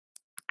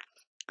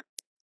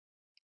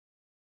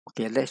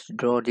Okay, let's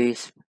draw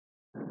this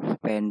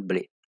pen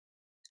blade.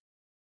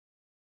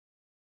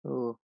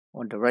 So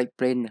on the right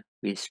plane,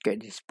 we sketch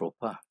this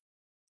profile.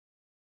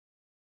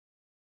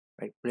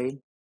 Right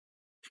plane,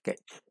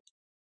 sketch.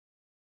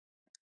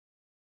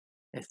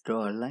 Let's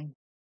draw a line.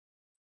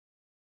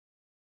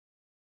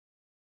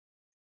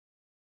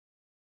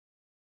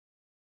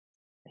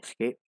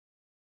 Escape.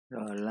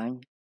 Draw a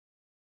line.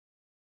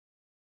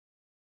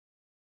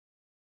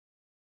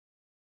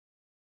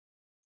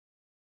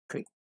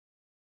 Click.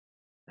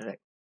 Right.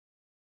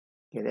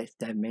 Okay, that's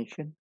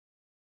dimension.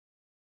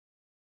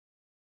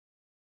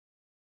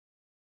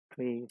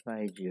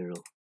 350.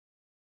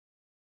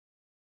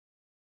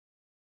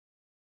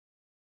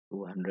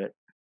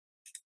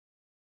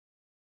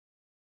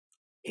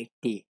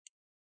 280.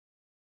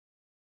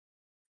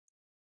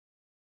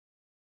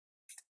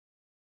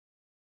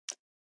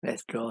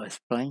 Let's draw a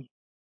spline.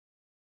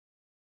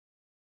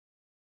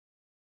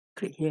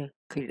 Click here.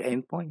 Click the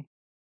endpoint.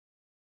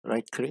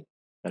 Right click.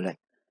 Select.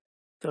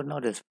 So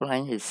now the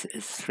spline is a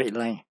straight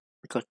line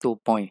because 2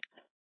 points.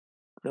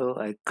 So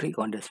I click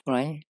on the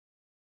spline.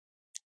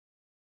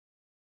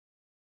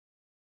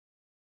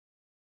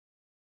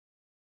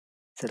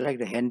 Select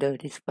the handle,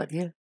 this part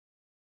here,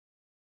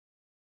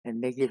 and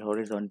make it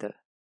horizontal.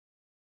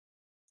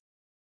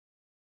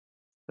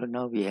 So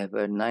now we have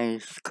a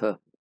nice curve.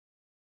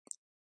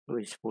 So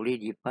it's fully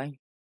defined.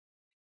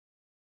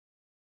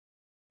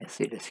 Let's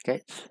see the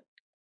sketch.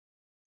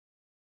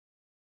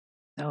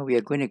 Now we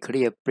are going to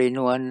create a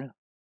plane one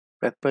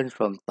reference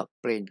from top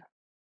plane.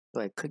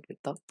 So I click the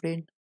top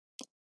plane.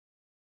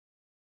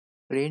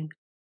 I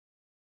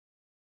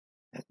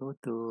go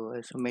to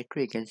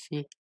isometry, you can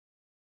see,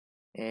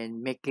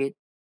 and make it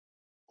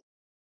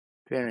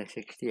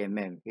 360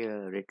 mm.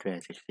 Here,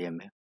 360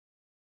 mm.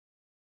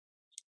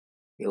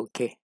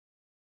 Okay.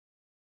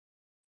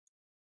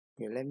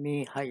 Okay, let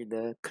me hide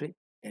the clip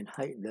and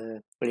hide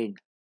the plane.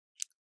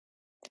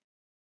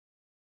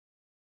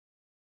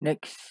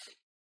 Next,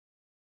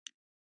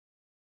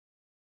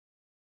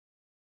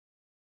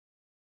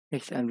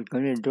 I'm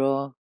going to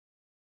draw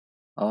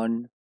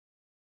on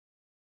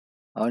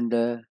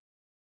the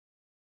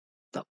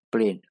top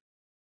plane.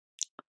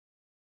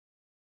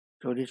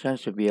 So this one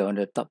should be on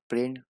the top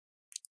plane.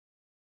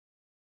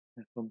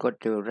 I forgot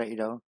to write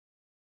down.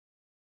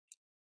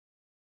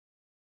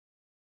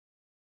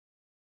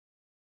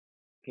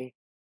 Okay,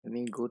 let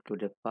me go to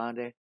the far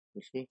there.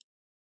 You see,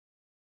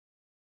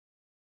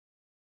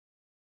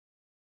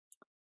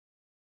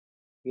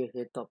 here's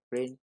the top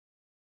plane.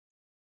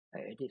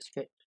 I edit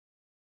sketch.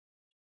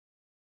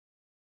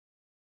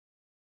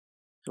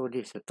 So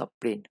this is the top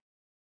plane.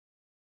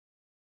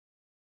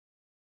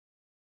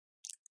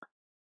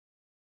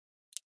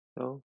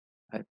 So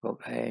I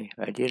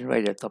didn't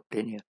write the top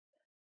plane here.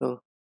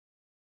 So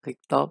click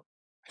top,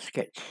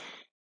 sketch.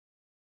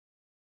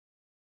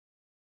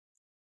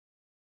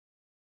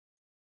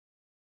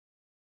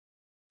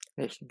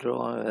 Let's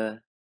draw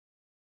a.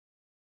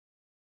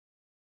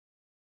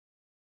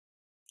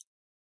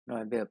 No,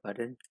 I beg your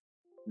pardon.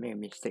 Make a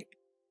mistake.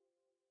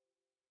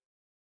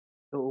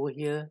 So over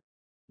here,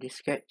 this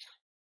sketch,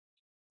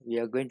 we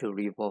are going to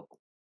revolve.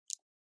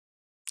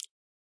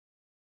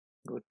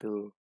 Go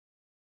to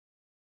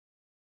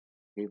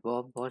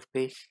revolve boss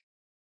space.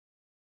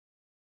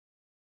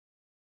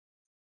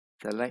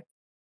 Select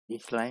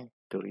this line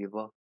to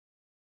revolve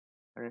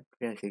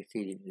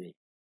 360 degrees.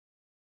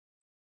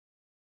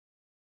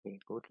 Okay,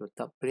 go to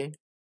top plane,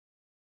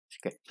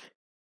 sketch.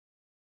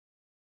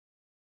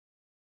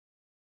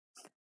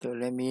 So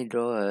let me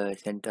draw a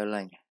center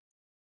line.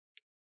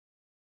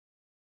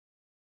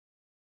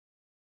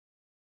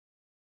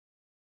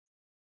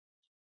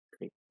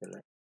 Click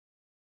select.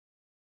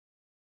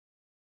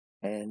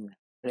 And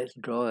let's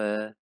draw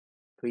a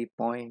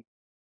 3-point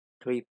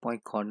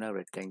corner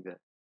rectangle.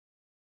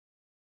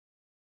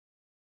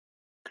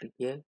 Click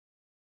here,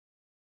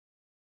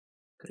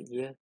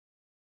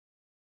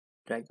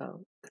 drag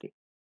out, click.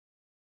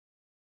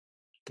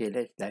 Okay,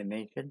 that's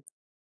dimension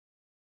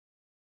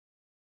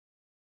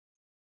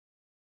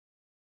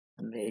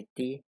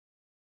 180.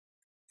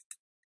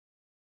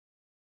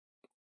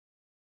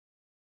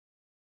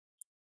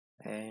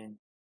 And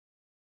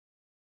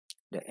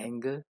the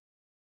angle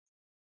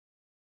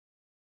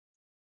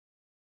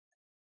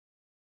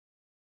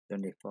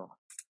 24.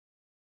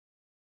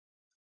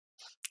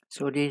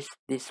 So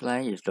this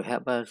line is to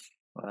help us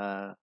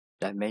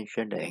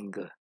dimension the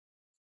angle.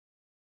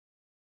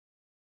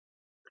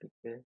 Click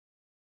here,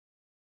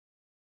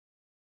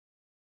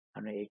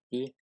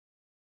 180.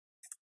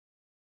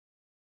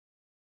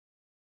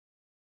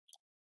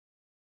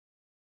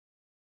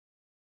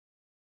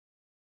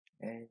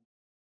 And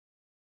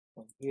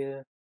from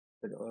here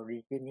to the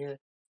origin here,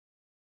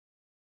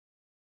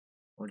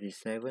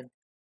 47.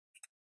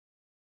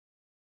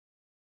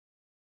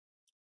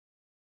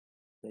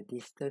 The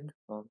distance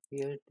from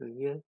here to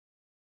here,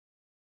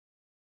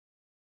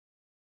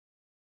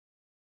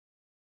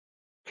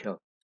 sure.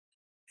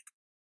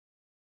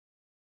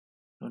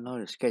 So now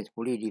the sketch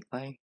fully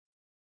defined.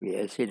 We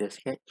exit the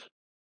sketch.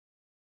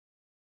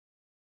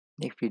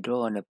 Next we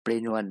draw on a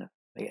plain one,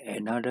 like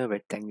another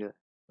rectangle.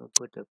 So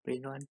go to the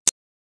plain one,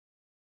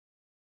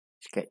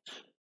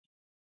 sketch.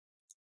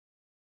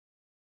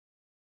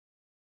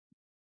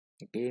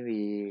 Okay,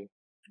 we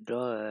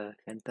draw a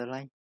center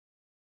line.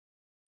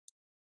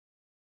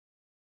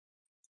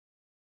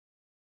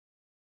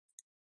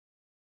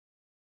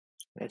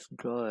 Let's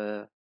draw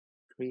a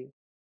three.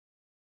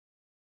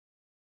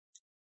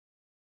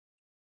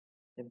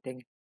 Same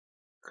thing.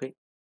 Click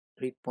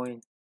 3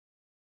 point.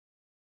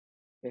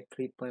 A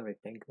 3 point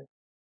rectangle.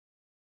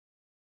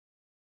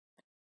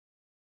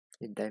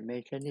 The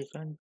dimension is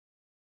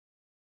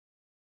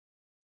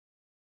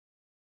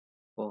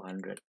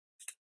 400.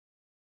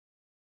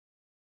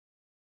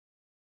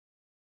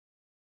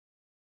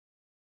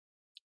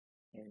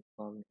 And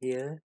from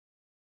here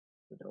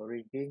to the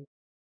origin,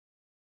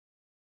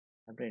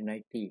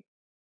 190.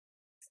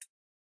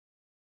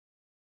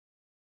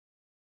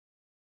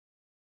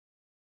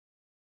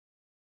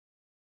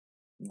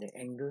 The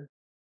angle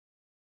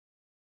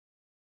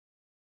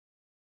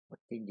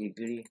 40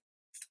 degree.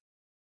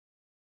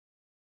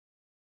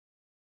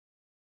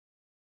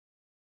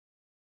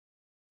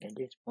 At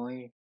this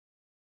point,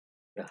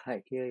 the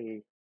height here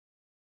is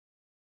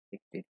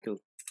 62.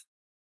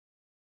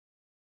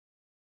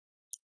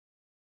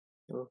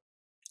 So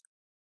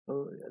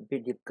a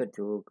bit difficult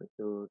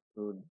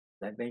to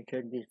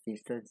dimension this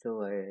distance,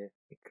 so I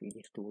create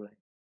these two lines.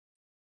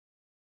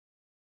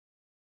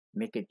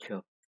 Make it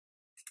sharp.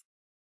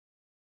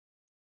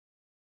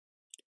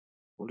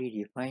 Fully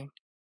define.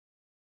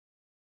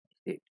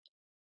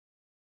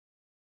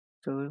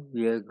 So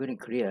we are going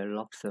to create a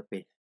loft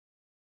surface.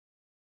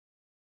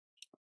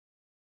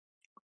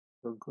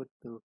 So go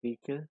to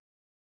feature,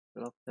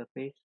 loft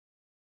surface.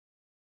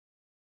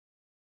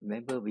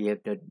 Remember we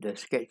have the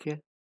sketch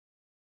here.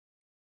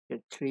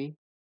 Sketch 3,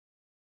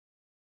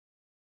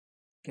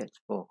 sketch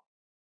 4.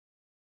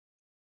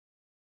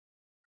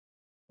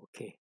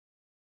 Okay.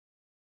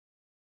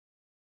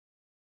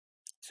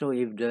 So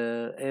if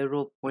the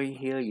arrow point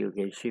here, you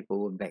can shift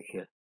over back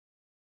here.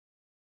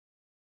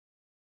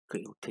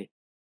 Click OK.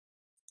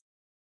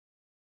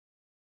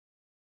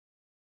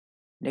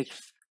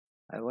 Next,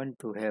 I want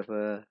to have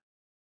a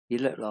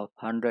fillet of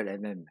 100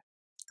 mm.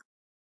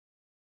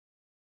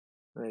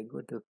 So I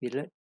go to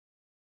fillet.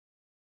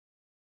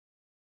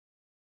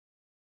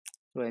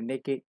 So I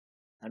make it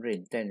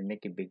 110 and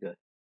make it bigger.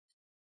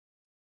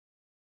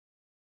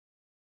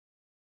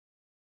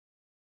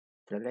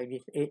 Select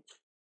this edge.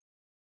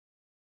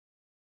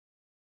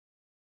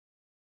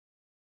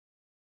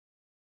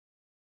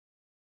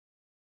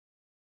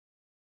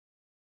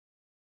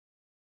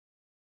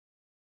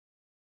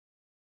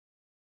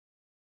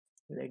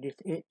 Select this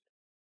edge.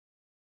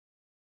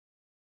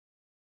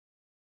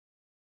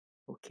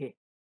 Okay.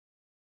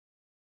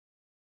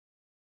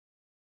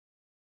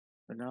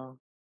 So now,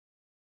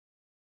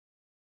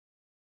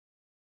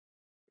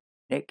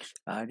 next,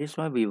 this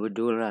one we will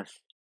do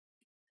last.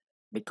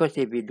 Because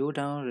if we do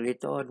now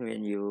later on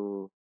when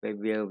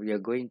we are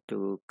going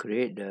to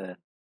create the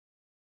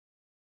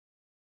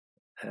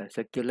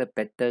circular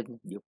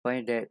pattern, you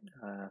find that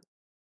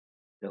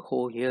the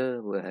hole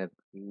here will have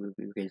you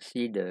can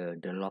see the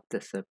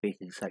lofted surface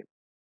inside.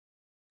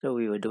 So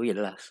we will do it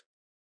last.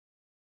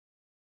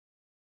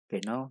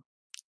 Okay, now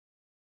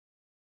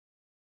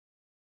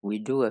we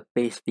do a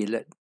face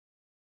fillet,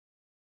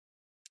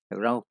 a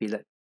round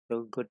fillet.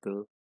 So go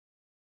to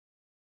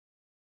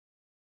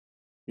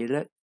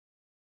fillet,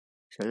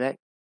 select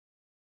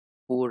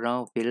full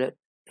round fillet.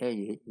 There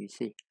you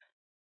see.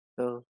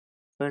 So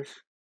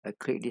first I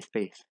click this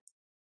face.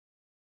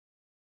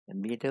 The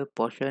middle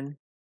portion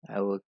I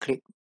will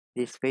click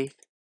this face,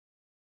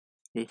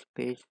 this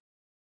face,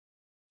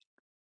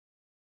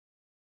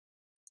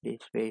 this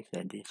face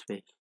and this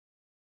face.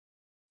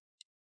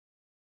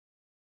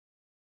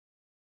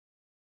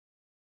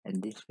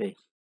 And this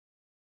face.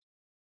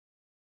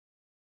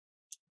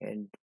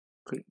 And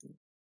click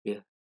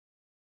here.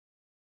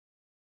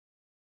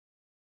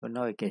 So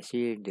now you can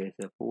see there's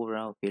a full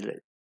round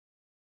fillet.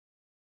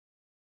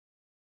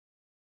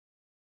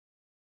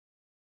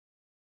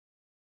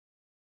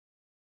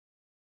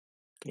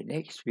 Okay,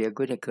 next we are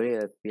going to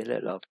create a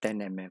fillet of 10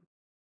 mm.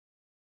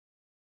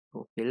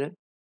 Full fillet.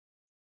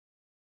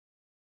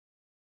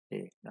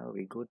 Okay, now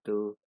we go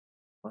to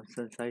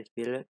constant size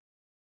fillet,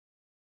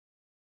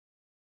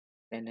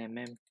 10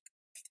 mm.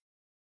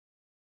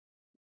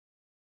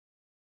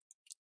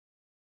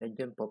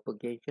 Tangent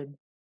propagation.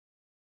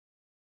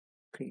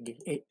 Click this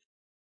edge.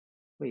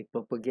 We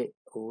propagate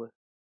over.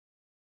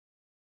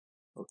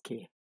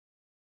 Okay.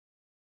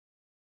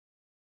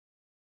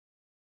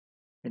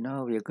 And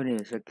now we are going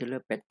to circular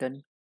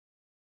pattern.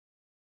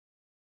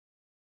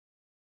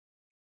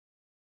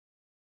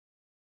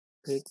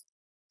 Click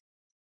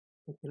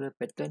circular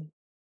pattern.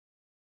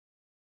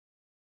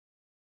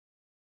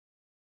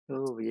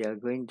 So we are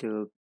going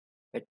to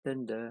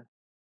pattern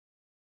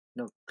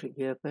click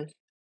here first.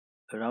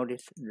 Around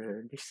this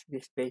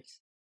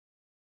space.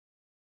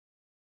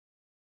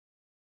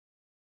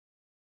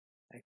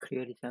 I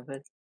clear this one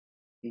first.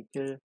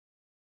 Feature.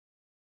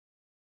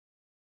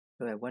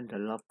 So I want the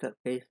lofted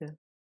faces.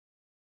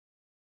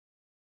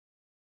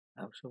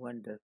 I also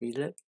want the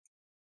fillet.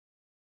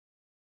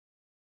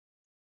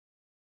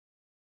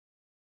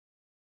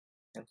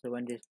 I also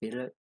want this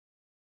fillet.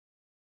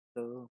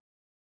 So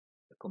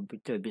the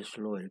computer a bit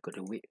slow. I got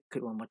to wait.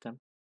 Click one more time.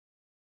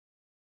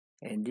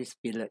 And this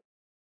fillet.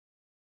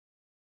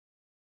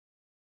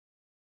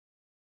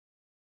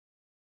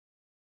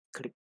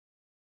 Click.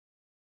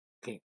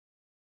 Okay.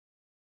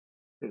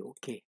 Click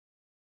OK.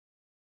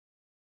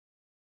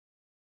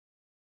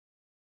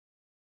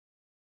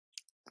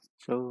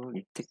 So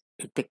it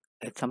take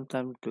some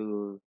time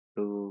to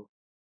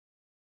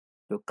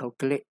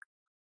calculate.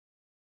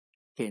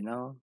 Okay,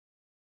 now.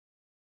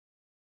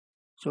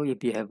 So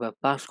if you have a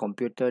fast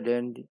computer,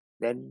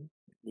 then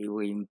you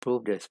will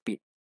improve the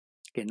speed.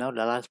 Okay, now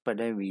the last part,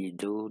 then we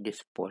do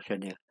this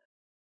portion here.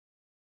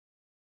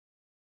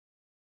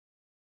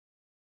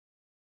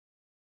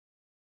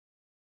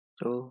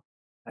 So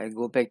I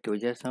go back to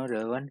just now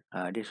the one,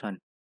 this one.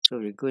 So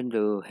we're going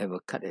to have a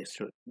cut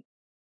extrude.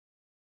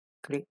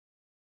 Click.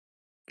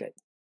 Okay.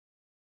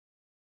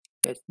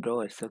 Let's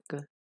draw a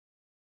circle.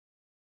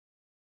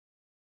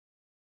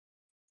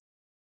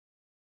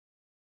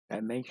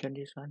 Dimension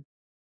this one.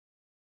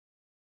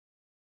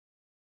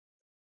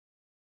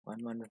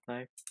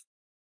 115.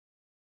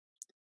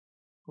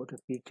 Go to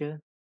feature.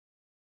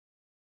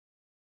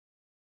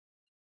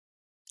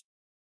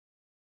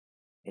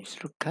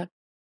 Extrude cut.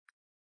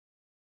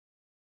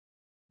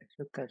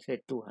 Extrude cut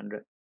say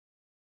 200.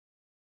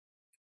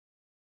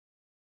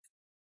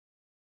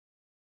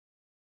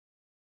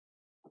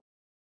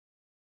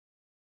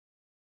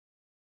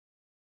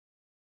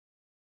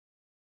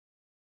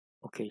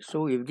 Okay,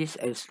 so if this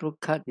extrude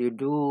cut you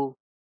do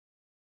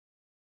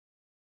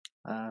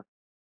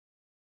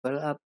fill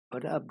up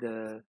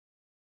the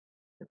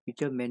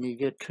feature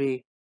manager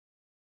tree.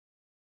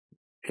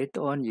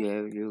 Later on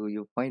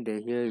you find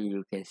that here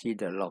you can see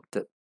the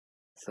lofted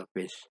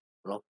surface,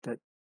 lofted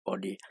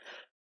body,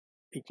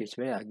 which is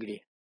very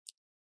ugly.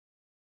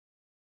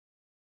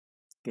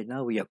 Okay,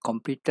 now we have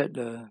completed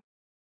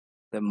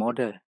the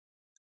model.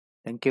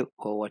 Thank you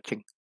for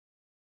watching.